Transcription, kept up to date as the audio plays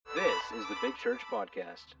the Big Church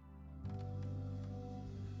Podcast.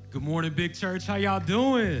 Good morning, Big Church. How y'all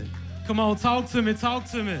doing? Come on, talk to me, talk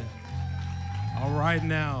to me. All right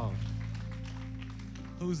now.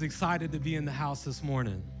 Who's excited to be in the house this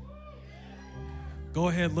morning? Go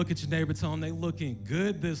ahead, look at your neighbor, tell them they looking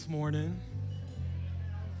good this morning.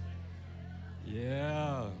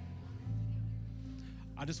 Yeah.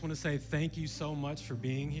 I just want to say thank you so much for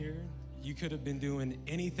being here. You could have been doing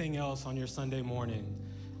anything else on your Sunday morning,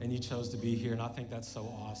 and you chose to be here, and I think that's so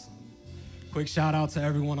awesome. Quick shout out to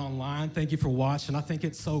everyone online. Thank you for watching. I think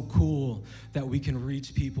it's so cool that we can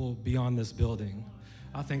reach people beyond this building.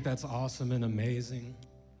 I think that's awesome and amazing.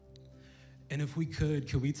 And if we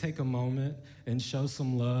could we take a moment and show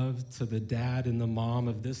some love to the dad and the mom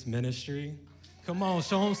of this ministry? Come on,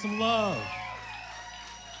 show them some love.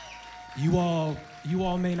 You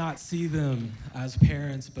all may not see them as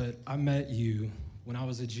parents, but I met you when I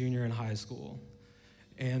was a junior in high school.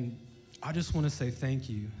 And I just want to say thank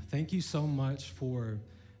you. Thank you so much for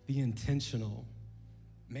the intentional,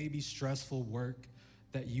 maybe stressful work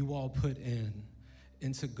that you all put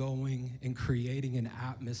into going and creating an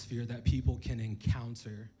atmosphere that people can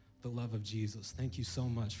encounter the love of Jesus. Thank you so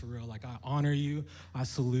much, for real. Like, I honor you. I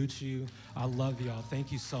salute you. I love y'all.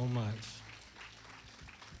 Thank you so much.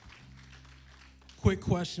 Quick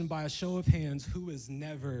question, by a show of hands, who has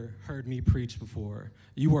never heard me preach before?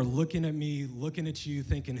 You are looking at me, looking at you,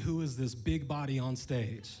 thinking, who is this big body on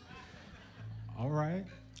stage? All right.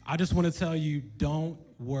 I just want to tell you, don't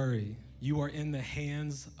worry. You are in the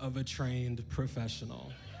hands of a trained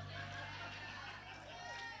professional.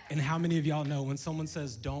 And how many of y'all know when someone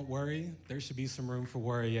says, don't worry, there should be some room for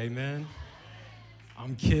worry, amen?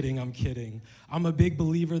 I'm kidding. I'm a big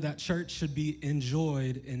believer that church should be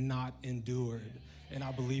enjoyed and not endured. And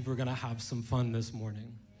I believe we're gonna have some fun this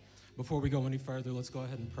morning. Before we go any further, let's go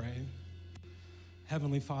ahead and pray.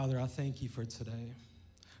 Heavenly Father, I thank you for today.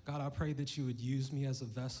 God, I pray that you would use me as a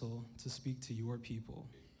vessel to speak to your people.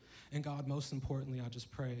 And God, most importantly, I just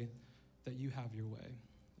pray that you have your way.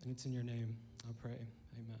 And it's in your name I pray,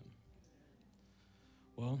 amen.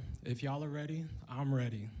 Well, if y'all are ready, I'm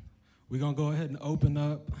ready. We're going to go ahead and open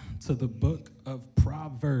up to the book of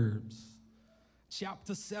Proverbs,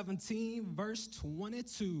 chapter 17, verse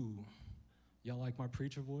 22. Y'all like my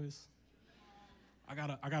preacher voice?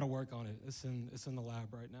 I gotta work on it. It's in the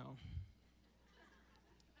lab right now.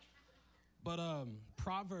 But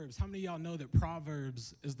Proverbs, how many of y'all know that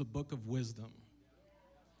Proverbs is the book of wisdom?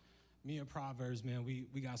 Me and Proverbs, man,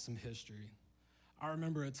 we got some history. I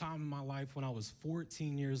remember a time in my life when I was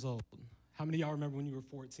 14 years old. How many of y'all remember when you were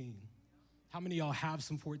 14? How many of y'all have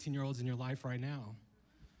some 14-year-olds in your life right now?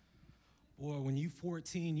 Boy, when you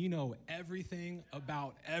 14, you know everything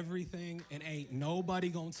about everything, and ain't nobody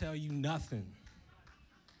gonna tell you nothing.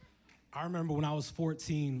 I remember when I was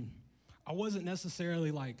 14, I wasn't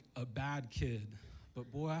necessarily like a bad kid,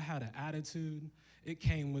 but boy, I had an attitude. It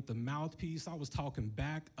came with the mouthpiece. I was talking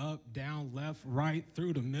back, up, down, left, right,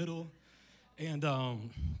 through the middle. And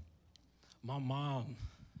my mom,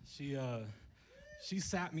 she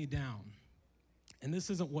sat me down. And this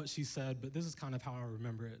isn't what she said, but this is kind of how I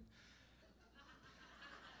remember it.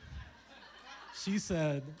 She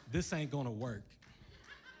said, "This ain't gonna work."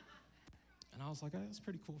 And I was like, that's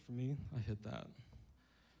pretty cool for me. I hit that.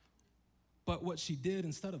 But what she did,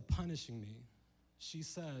 instead of punishing me, she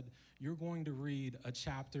said, "You're going to read a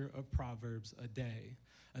chapter of Proverbs a day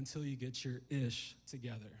until you get your ish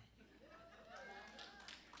together."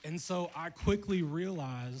 And so I quickly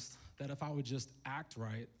realized that if I would just act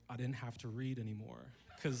right, I didn't have to read anymore.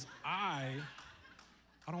 Because I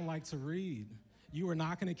don't like to read. You are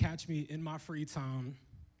not gonna catch me in my free time.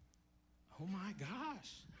 Oh my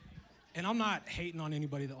gosh. And I'm not hating on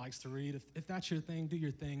anybody that likes to read. If that's your thing, do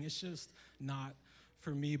your thing. It's just not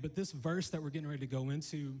for me. But this verse that we're getting ready to go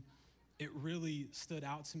into, it really stood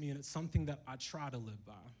out to me, and it's something that I try to live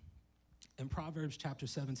by. In Proverbs chapter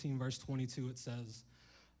 17, verse 22, it says,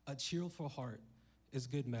 "A cheerful heart is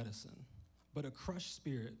good medicine, but a crushed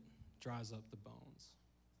spirit dries up the bones."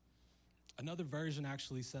 Another version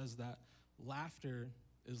actually says that laughter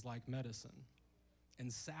is like medicine,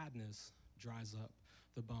 and sadness dries up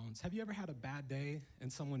the bones. Have you ever had a bad day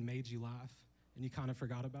and someone made you laugh and you kind of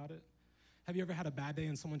forgot about it? Have you ever had a bad day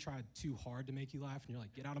and someone tried too hard to make you laugh and you're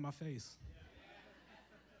like, get out of my face?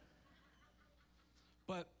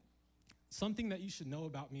 But something that you should know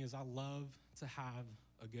about me is I love to have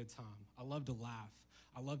a good time. I love to laugh.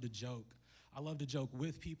 I love to joke. I love to joke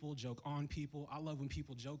with people, joke on people. I love when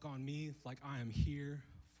people joke on me, like I am here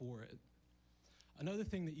for it. Another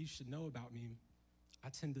thing that you should know about me, I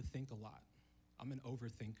tend to think a lot. I'm an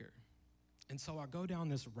overthinker. And so I go down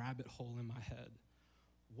this rabbit hole in my head.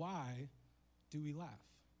 Why do we laugh?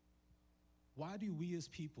 Why do we as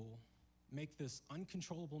people make this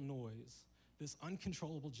uncontrollable noise, this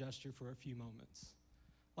uncontrollable gesture for a few moments?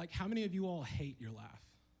 Like, how many of you all hate your laugh?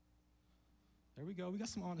 There we go. We got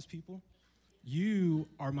some honest people. You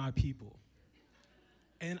are my people.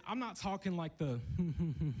 And I'm not talking like the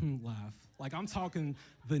laugh. Like, I'm talking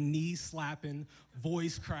the knee slapping,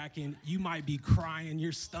 voice cracking, you might be crying,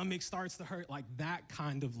 your stomach starts to hurt, like that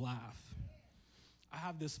kind of laugh. I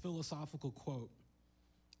have this philosophical quote: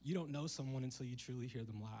 you don't know someone until you truly hear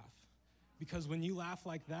them laugh. Because when you laugh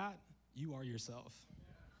like that, you are yourself.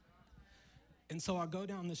 And so I go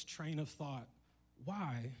down this train of thought: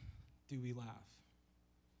 why do we laugh?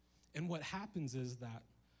 And what happens is that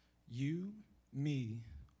you, me,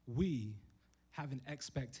 we have an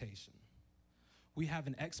expectation. We have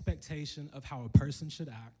an expectation of how a person should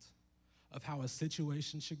act, of how a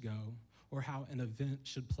situation should go, or how an event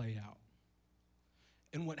should play out.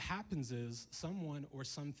 And what happens is someone or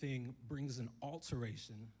something brings an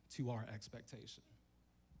alteration to our expectation.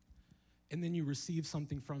 And then you receive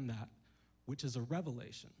something from that, which is a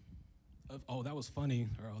revelation of, oh, that was funny,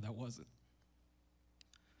 or oh, that wasn't.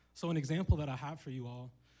 So an example that I have for you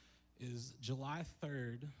all is July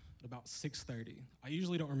 3rd at about 6:30. I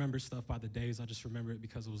usually don't remember stuff by the days. I just remember it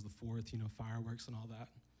because it was the 4th, fireworks and all that.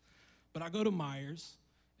 But I go to Myers,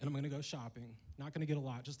 and I'm going to go shopping. Not going to get a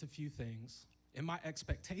lot, just a few things. And my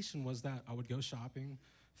expectation was that I would go shopping,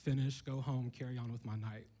 finish, go home, carry on with my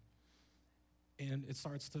night. And it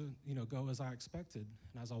starts to, go as I expected.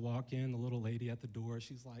 And as I walk in, the little lady at the door,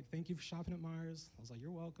 she's like, "Thank you for shopping at Myers." I was like,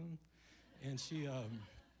 "You're welcome." And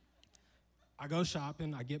I go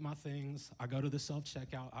shopping, I get my things, I go to the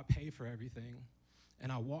self-checkout, I pay for everything,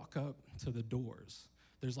 and I walk up to the doors.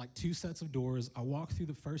 There's like 2 sets of doors. I walk through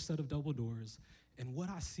the first set of double doors, and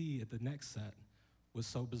what I see at the next set was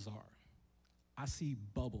so bizarre. I see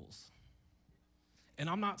bubbles. And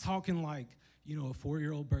I'm not talking like, a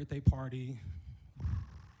 4-year-old birthday party.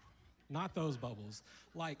 Not those bubbles.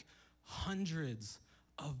 Like hundreds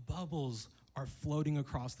of bubbles are floating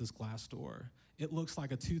across this glass door. It looks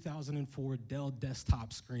like a 2004 Dell desktop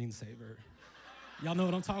screensaver. Y'all know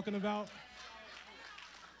what I'm talking about?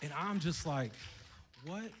 And I'm just like,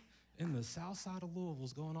 what in the south side of Louisville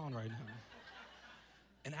is going on right now?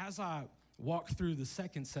 And as I walk through the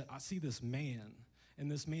second set, I see this man. And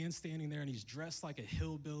this man standing there, and he's dressed like a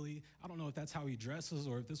hillbilly. I don't know if that's how he dresses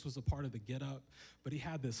or if this was a part of the getup, but he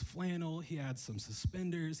had this flannel, he had some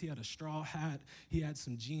suspenders, he had a straw hat, he had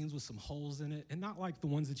some jeans with some holes in it, and not like the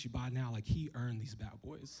ones that you buy now, like he earned these bad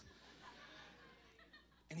boys.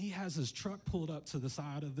 And he has his truck pulled up to the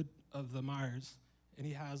side of the Myers, and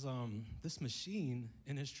he has this machine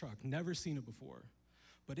in his truck. Never seen it before,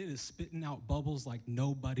 but it is spitting out bubbles like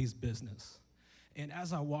nobody's business. And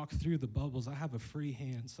as I walk through the bubbles, I have a free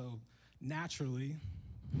hand, so naturally,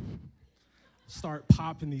 start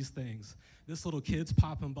popping these things. This little kid's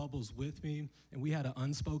popping bubbles with me, and we had an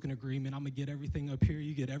unspoken agreement. I'm gonna get everything up here,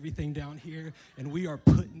 you get everything down here, and we are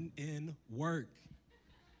putting in work.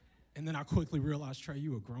 And then I quickly realized, Trey,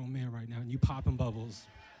 you a grown man right now, and you popping bubbles.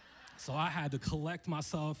 So I had to collect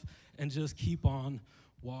myself and just keep on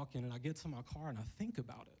walking, and I get to my car, and I think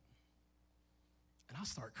about it. And I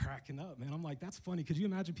start cracking up, man. I'm like, that's funny. Could you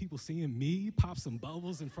imagine people seeing me pop some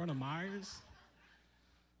bubbles in front of Myers?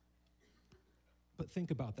 But think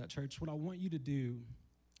about that, church. What I want you to do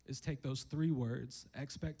is take those 3 words: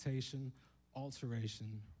 expectation,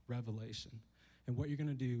 alteration, revelation. And what you're going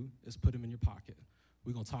to do is put them in your pocket.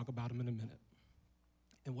 We're going to talk about them in a minute.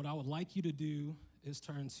 And what I would like you to do is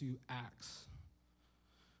turn to Acts.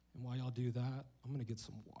 And while y'all do that, I'm going to get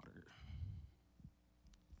some water.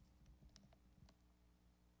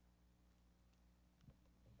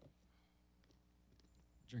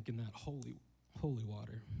 Drinking that holy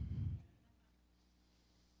water.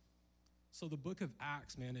 So the book of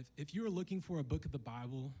Acts, man, if you're looking for a book of the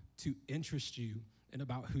Bible to interest you in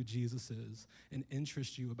about who Jesus is and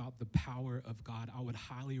interest you about the power of God, I would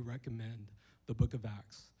highly recommend the book of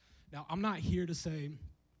Acts. Now, I'm not here to say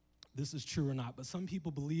this is true or not, but some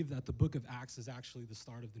people believe that the book of Acts is actually the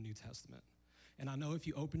start of the New Testament. And I know if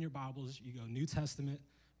you open your Bibles, you go New Testament,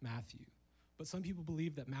 Matthew. But some people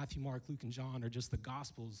believe that Matthew, Mark, Luke, and John are just the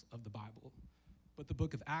Gospels of the Bible. But the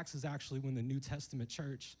book of Acts is actually when the New Testament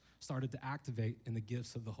church started to activate in the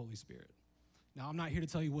gifts of the Holy Spirit. Now, I'm not here to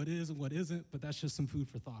tell you what is and what isn't, but that's just some food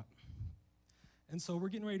for thought. And so we're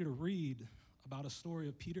getting ready to read about a story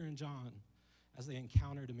of Peter and John as they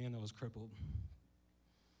encountered a man that was crippled.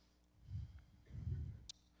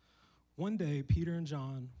 One day, Peter and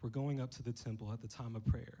John were going up to the temple at the time of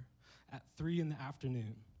prayer at 3 in the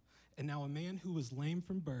afternoon. And now a man who was lame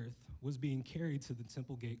from birth was being carried to the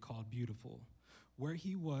temple gate called Beautiful, where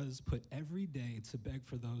he was put every day to beg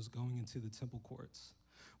for those going into the temple courts.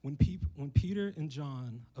 When Peter and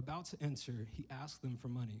John about to enter, he asked them for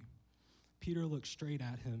money. Peter looked straight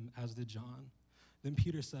at him, as did John. Then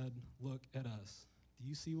Peter said, "Look at us. Do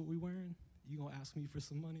you see what we're wearing? You gonna ask me for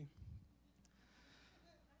some money?"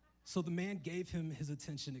 So the man gave him his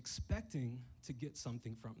attention, expecting to get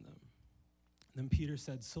something from them. Then Peter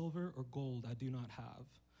said, "Silver or gold I do not have,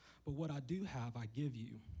 but what I do have I give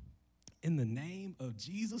you. In the name of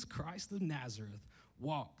Jesus Christ of Nazareth,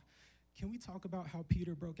 walk." Can we talk about how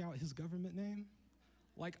Peter broke out his government name?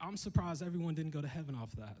 Like, I'm surprised everyone didn't go to heaven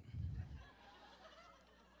off that.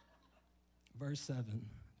 Verse 7,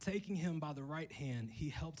 taking him by the right hand, he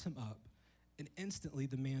helped him up, and instantly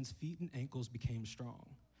the man's feet and ankles became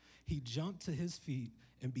strong. He jumped to his feet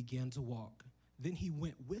and began to walk. Then he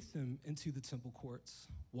went with them into the temple courts,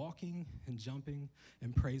 walking and jumping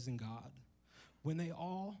and praising God. When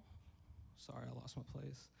all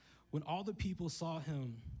the people saw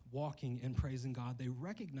him walking and praising God, they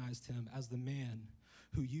recognized him as the man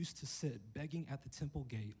who used to sit begging at the temple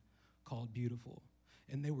gate called Beautiful.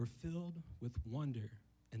 And they were filled with wonder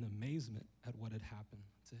and amazement at what had happened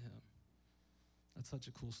to him. That's such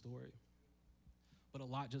a cool story. But a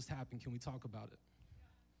lot just happened. Can we talk about it?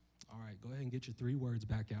 All right, go ahead and get your 3 words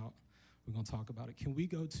back out. We're going to talk about it. Can we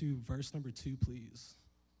go to verse number 2, please?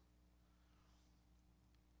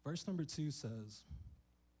 Verse number 2 says,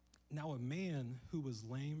 "Now a man who was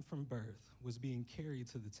lame from birth was being carried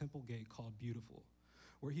to the temple gate called Beautiful,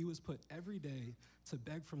 where he was put every day to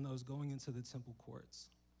beg from those going into the temple courts."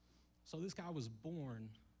 So this guy was born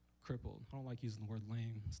crippled. I don't like using the word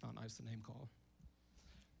lame. It's not nice to name call.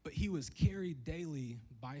 But he was carried daily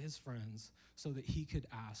by his friends so that he could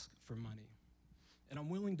ask for money. And I'm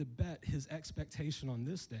willing to bet his expectation on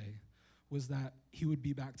this day was that he would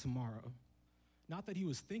be back tomorrow. Not that he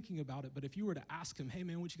was thinking about it, but if you were to ask him, "Hey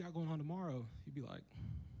man, what you got going on tomorrow?" He'd be like,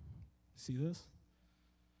 "See this?"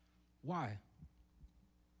 Why?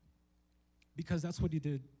 Because that's what he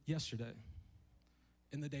did yesterday,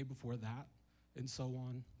 and the day before that, and so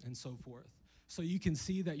on and so forth. So you can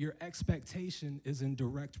see that your expectation is in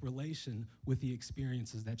direct relation with the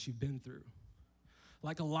experiences that you've been through.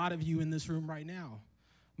 Like a lot of you in this room right now.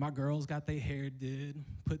 My girls got their hair did,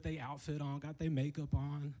 put their outfit on, got their makeup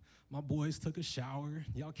on. My boys took a shower.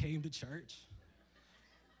 Y'all came to church.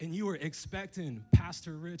 And you were expecting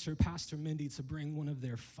Pastor Rich or Pastor Mindy to bring one of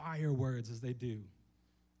their fire words as they do.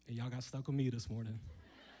 And y'all got stuck with me this morning.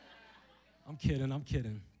 I'm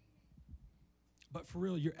kidding. But for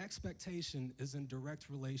real, your expectation is in direct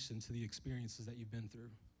relation to the experiences that you've been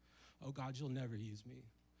through. Oh, God, you'll never use me.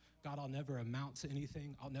 God, I'll never amount to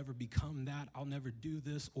anything. I'll never become that. I'll never do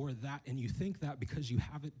this or that. And you think that because you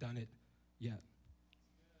haven't done it yet.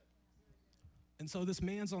 And so this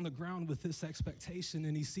man's on the ground with this expectation,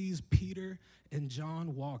 and he sees Peter and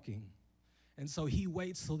John walking. And so he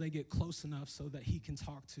waits till they get close enough so that he can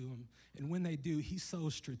talk to them. And when they do, he so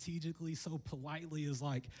strategically, so politely is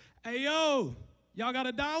like, "Hey, yo, y'all got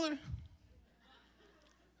 $1?"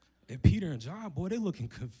 And Peter and John, boy, they looking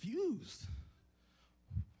confused.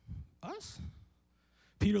 Us?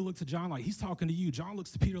 Peter looked to John like, "He's talking to you." John looks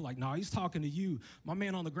to Peter like, "No, he's talking to you." My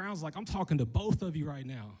man on the ground's like, "I'm talking to both of you right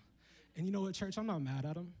now." And you know what, church? I'm not mad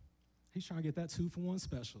at him. He's trying to get that 2-for-1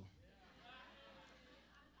 special.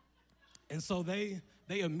 And so they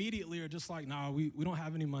immediately are just like, "Nah, we don't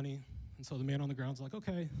have any money." And so the man on the ground's like,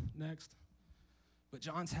 "Okay, next." But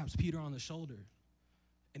John taps Peter on the shoulder.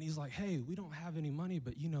 And he's like, "Hey, we don't have any money,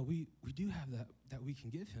 but we do have that we can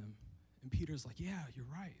give him." And Peter's like, "Yeah, you're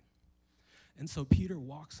right." And so Peter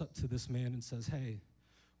walks up to this man and says, "Hey,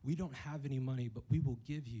 we don't have any money, but we will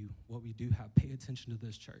give you what we do have. Pay attention to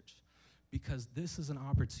this, church, because this is an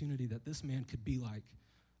opportunity that this man could be like,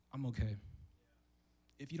 I'm okay.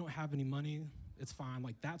 If you don't have any money, it's fine.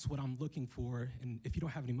 Like, that's what I'm looking for. And if you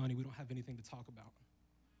don't have any money, we don't have anything to talk about."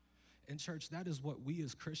 And church, that is what we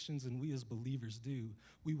as Christians and we as believers do.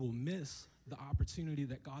 We will miss the opportunity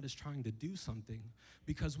that God is trying to do something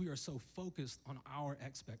because we are so focused on our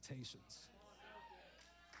expectations.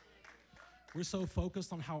 We're so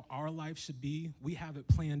focused on how our life should be. We have it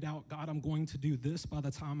planned out. God, I'm going to do this by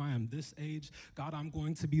the time I am this age. God, I'm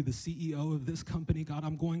going to be the CEO of this company. God,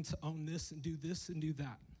 I'm going to own this and do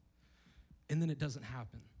that. And then it doesn't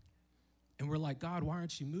happen. And we're like, "God, why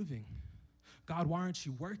aren't you moving? God, why aren't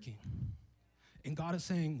you working?" And God is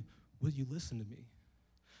saying, "Will you listen to me?"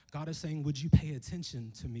 God is saying, "Would you pay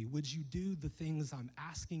attention to me? Would you do the things I'm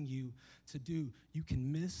asking you to do?" You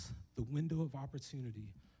can miss the window of opportunity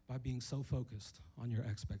by being so focused on your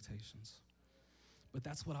expectations. But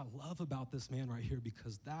that's what I love about this man right here,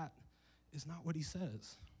 because that is not what he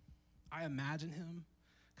says. I imagine him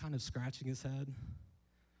kind of scratching his head.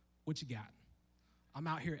 What you got? I'm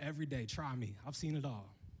out here every day. Try me. I've seen it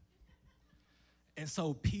all. And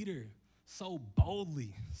so Peter, so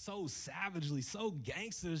boldly, so savagely, so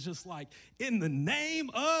gangster, is just like, in the name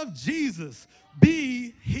of Jesus,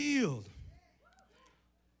 be healed.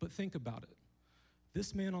 But think about it.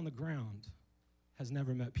 This man on the ground has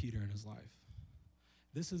never met Peter in his life.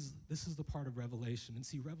 This is the part of Revelation. And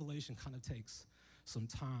see, Revelation kind of takes some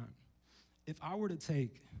time. If I were to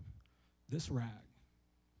take this rag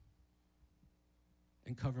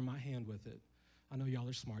and cover my hand with it, I know y'all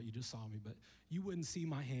are smart, you just saw me, but you wouldn't see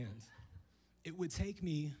my hand. It would take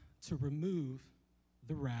me to remove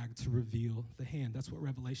the rag to reveal the hand. That's what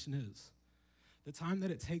Revelation is. The time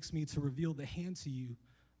that it takes me to reveal the hand to you,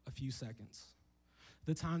 a few seconds.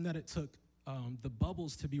 The time that it took the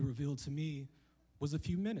bubbles to be revealed to me was a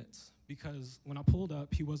few minutes, because when I pulled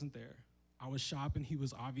up, he wasn't there. I was shopping, he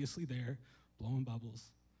was obviously there, blowing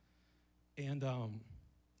bubbles. And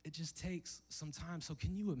it just takes some time. So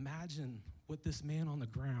can you imagine what this man on the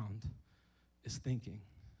ground is thinking?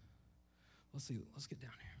 Let's see, let's get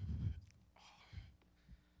down here. Oh.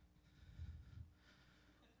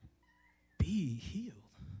 Be healed.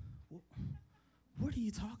 What are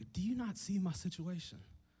you talking? Do you not see my situation?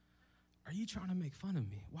 Are you trying to make fun of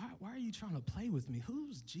me? Why are you trying to play with me?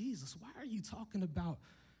 Who's Jesus? Why are you talking about?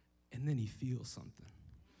 And then he feels something.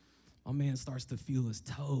 My man starts to feel his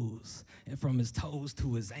toes, and from his toes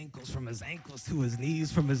to his ankles, from his ankles to his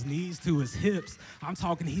knees, from his knees to his hips. I'm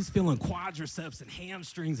talking, he's feeling quadriceps and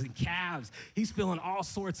hamstrings and calves. He's feeling all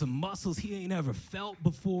sorts of muscles he ain't ever felt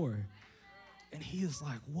before. And he is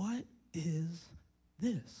like, what is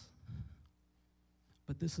this?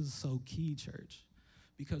 But this is so key, church,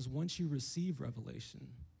 because once you receive revelation,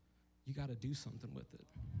 you got to do something with it.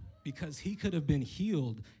 Because he could have been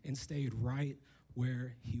healed and stayed right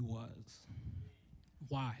where he was.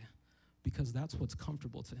 Why? Because that's what's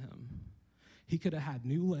comfortable to him. He could have had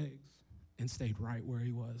new legs and stayed right where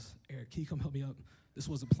he was. Eric, can you come help me up? This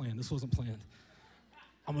wasn't planned.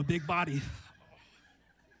 I'm a big body.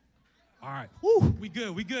 All right. Woo, we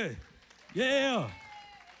good. Yeah.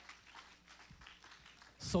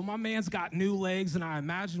 So my man's got new legs, and I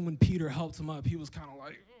imagine when Peter helped him up, he was kind of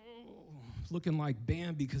like, looking like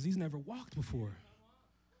Bambi, because he's never walked before.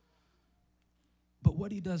 But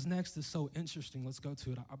what he does next is so interesting. Let's go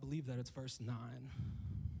to it. I believe that it's verse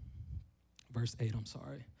 8, I'm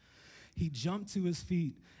sorry. He jumped to his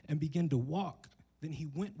feet and began to walk. Then he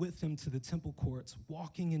went with him to the temple courts,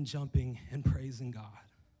 walking and jumping and praising God.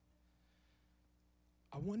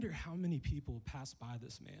 I wonder how many people passed by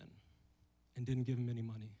this man and didn't give him any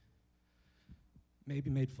money. Maybe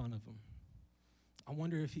made fun of him. I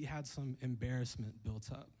wonder if he had some embarrassment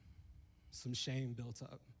built up, some shame built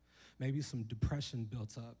up, maybe some depression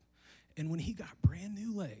built up. And when he got brand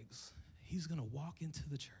new legs, he's gonna walk into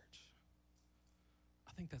the church.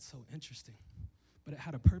 I think that's so interesting, but it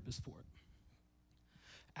had a purpose for it.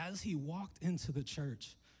 As he walked into the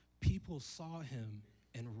church, people saw him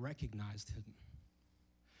and recognized him.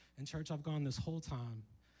 And church, I've gone this whole time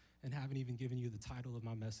and haven't even given you the title of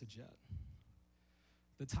my message yet.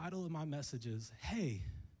 The title of my message is, hey,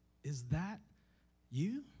 is that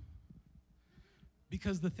you?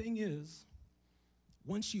 Because the thing is,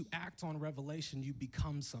 once you act on revelation, you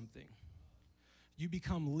become something. You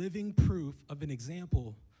become living proof of an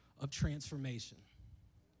example of transformation.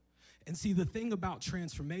 And see, the thing about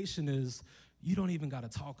transformation is you don't even got to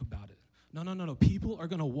talk about it. No. People are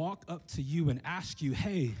going to walk up to you and ask you,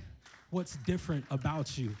 hey, what's different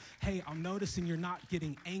about you? Hey, I'm noticing you're not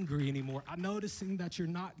getting angry anymore. I'm noticing that you're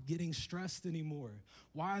not getting stressed anymore.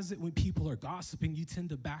 Why is it when people are gossiping, you tend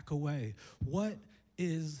to back away? What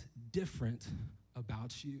is different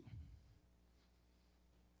about you?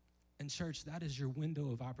 And church, that is your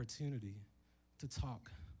window of opportunity to talk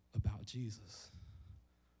about Jesus.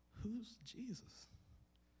 Who's Jesus?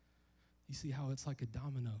 You see how it's like a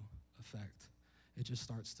domino effect. It just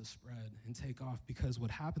starts to spread and take off, because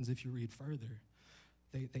what happens if you read further,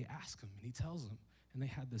 they ask him and he tells them, and they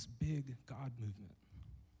had this big God movement.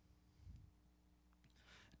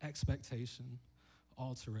 Expectation,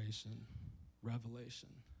 alteration, revelation,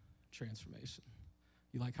 transformation.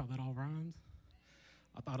 You like how that all rhymed?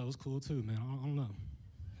 I thought it was cool too, man. I don't know.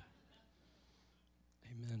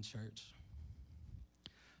 Amen, church.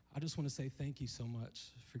 I just want to say thank you so much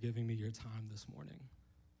for giving me your time this morning.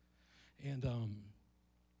 And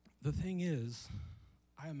the thing is,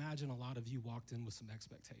 I imagine a lot of you walked in with some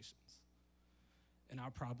expectations. And I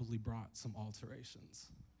probably brought some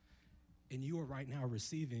alterations. And you are right now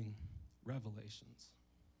receiving revelations.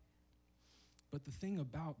 But the thing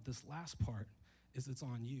about this last part is it's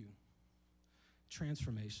on you.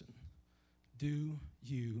 Transformation. Do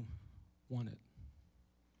you want it?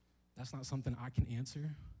 That's not something I can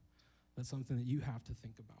answer. That's something that you have to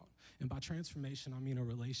think about. And by transformation, I mean a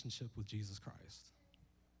relationship with Jesus Christ.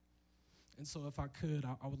 And so if I could,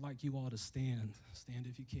 I would like you all to stand. Stand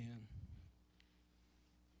if you can.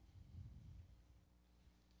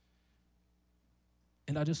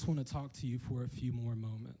 And I just want to talk to you for a few more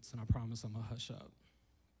moments, and I promise I'm going to hush up.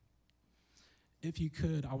 If you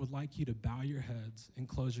could, I would like you to bow your heads and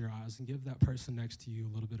close your eyes and give that person next to you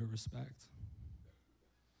a little bit of respect.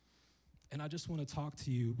 And I just want to talk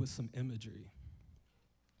to you with some imagery.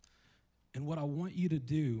 And what I want you to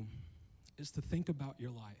do is to think about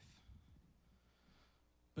your life.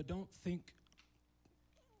 But think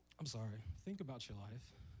about your life.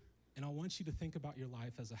 And I want you to think about your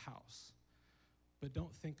life as a house. But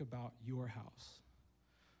don't think about your house.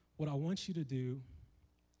 What I want you to do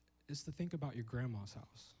is to think about your grandma's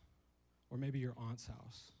house, or maybe your aunt's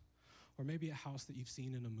house, or maybe a house that you've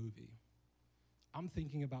seen in a movie. I'm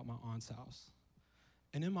thinking about my aunt's house.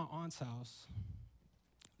 And in my aunt's house,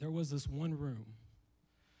 there was this one room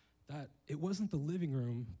that it wasn't the living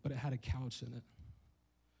room, but it had a couch in it.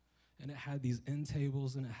 And it had these end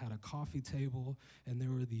tables, and it had a coffee table, and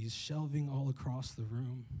there were these shelving all across the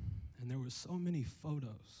room. And there were so many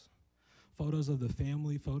photos of the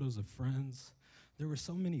family, photos of friends. There were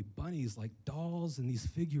so many bunnies, like dolls and these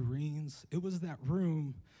figurines. It was that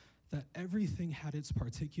room that everything had its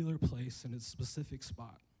particular place and its specific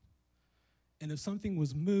spot. And if something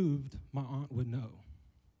was moved, my aunt would know.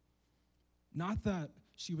 Not that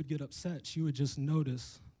she would get upset, she would just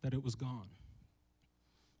notice that it was gone.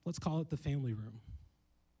 Let's call it the family room.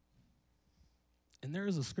 And there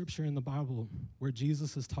is a scripture in the Bible where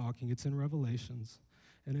Jesus is talking. It's in Revelations,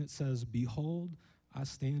 and it says, "Behold, I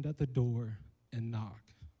stand at the door and knock."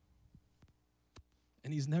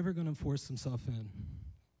 And he's never going to force himself in.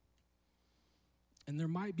 And there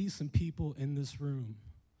might be some people in this room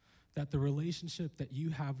that the relationship that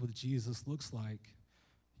you have with Jesus looks like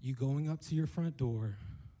you going up to your front door,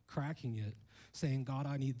 cracking it, saying, "God,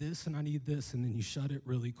 I need this and I need this," and then you shut it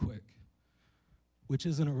really quick, which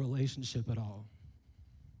isn't a relationship at all.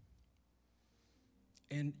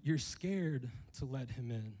 And you're scared to let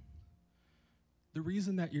him in. The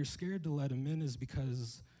reason that you're scared to let him in is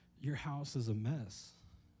because your house is a mess.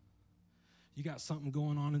 You got something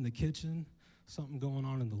going on in the kitchen, something going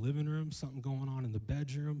on in the living room, something going on in the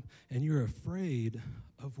bedroom, and you're afraid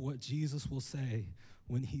of what Jesus will say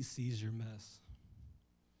when he sees your mess.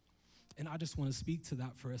 And I just want to speak to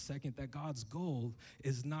that for a second, that God's goal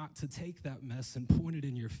is not to take that mess and point it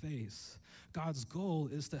in your face. God's goal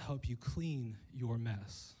is to help you clean your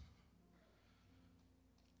mess.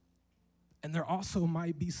 And there also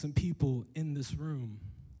might be some people in this room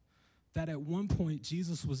that at one point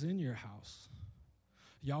Jesus was in your house.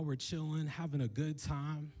 Y'all were chilling, having a good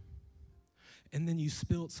time, and then you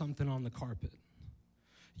spilled something on the carpet.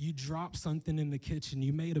 You dropped something in the kitchen.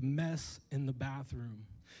 You made a mess in the bathroom.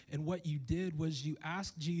 And what you did was you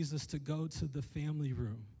asked Jesus to go to the family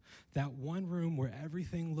room, that one room where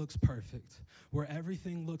everything looks perfect, where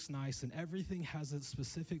everything looks nice and everything has its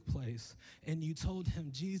specific place. And you told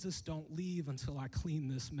him, "Jesus, don't leave until I clean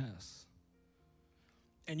this mess."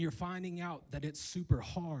 And you're finding out that it's super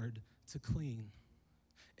hard to clean.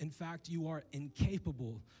 In fact, you are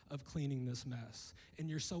incapable of cleaning this mess. And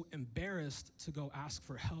you're so embarrassed to go ask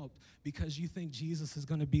for help because you think Jesus is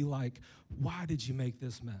going to be like, "Why did you make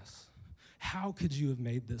this mess? How could you have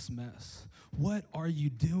made this mess? What are you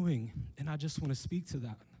doing?" And I just want to speak to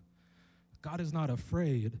that. God is not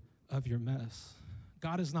afraid of your mess.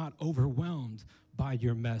 God is not overwhelmed by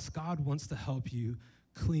your mess. God wants to help you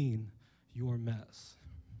clean your mess.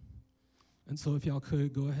 And so if y'all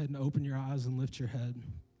could, go ahead and open your eyes and lift your head.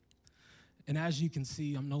 And as you can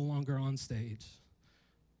see, I'm no longer on stage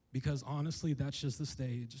because honestly, that's just the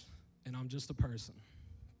stage and I'm just a person.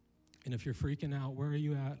 And if you're freaking out, where are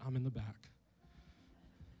you at? I'm in the back.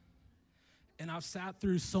 And I've sat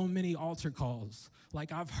through so many altar calls.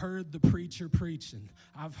 Like I've heard the preacher preaching.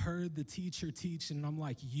 I've heard the teacher teaching. And I'm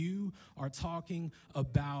like, you are talking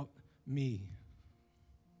about me.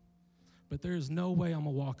 But there's no way I'm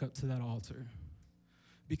going to walk up to that altar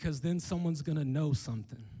because then someone's going to know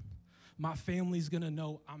something. My family's going to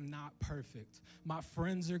know I'm not perfect. My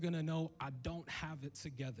friends are going to know I don't have it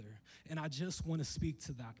together. And I just want to speak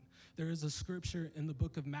to that. There is a scripture in the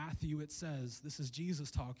book of Matthew. It says, this is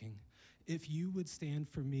Jesus talking, "If you would stand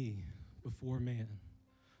for me before man,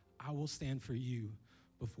 I will stand for you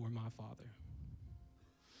before my Father."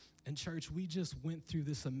 And church, we just went through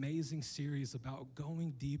this amazing series about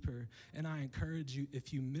going deeper, and I encourage you,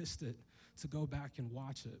 if you missed it, to go back and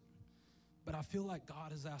watch it. But I feel like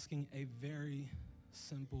God is asking a very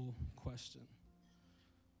simple question.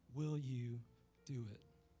 Will you do it?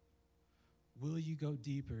 Will you go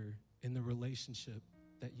deeper in the relationship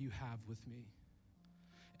that you have with me?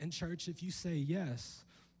 And church, if you say yes,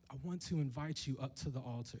 I want to invite you up to the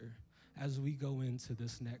altar as we go into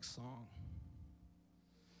this next song.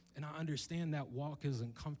 And I understand that walk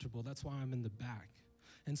isn't comfortable. That's why I'm in the back.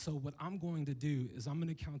 And so what I'm going to do is I'm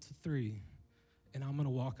going to count to 3, and I'm going to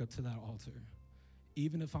walk up to that altar,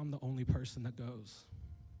 even if I'm the only person that goes.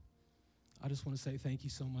 I just want to say thank you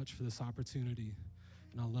so much for this opportunity,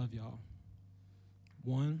 and I love y'all.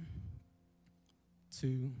 1,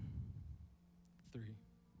 2, 3.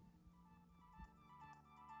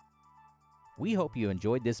 We hope you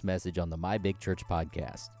enjoyed this message on the My Big Church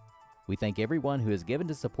podcast. We thank everyone who has given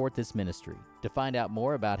to support this ministry. To find out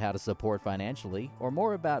more about how to support financially or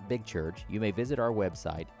more about Big Church, you may visit our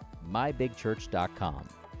website, mybigchurch.com.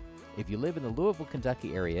 If you live in the Louisville,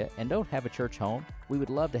 Kentucky area and don't have a church home, we would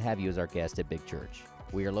love to have you as our guest at Big Church.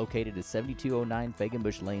 We are located at 7209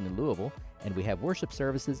 Fagenbush Lane in Louisville, and we have worship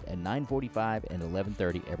services at 9:45 and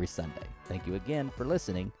 11:30 every Sunday. Thank you again for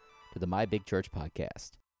listening to the My Big Church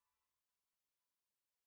podcast.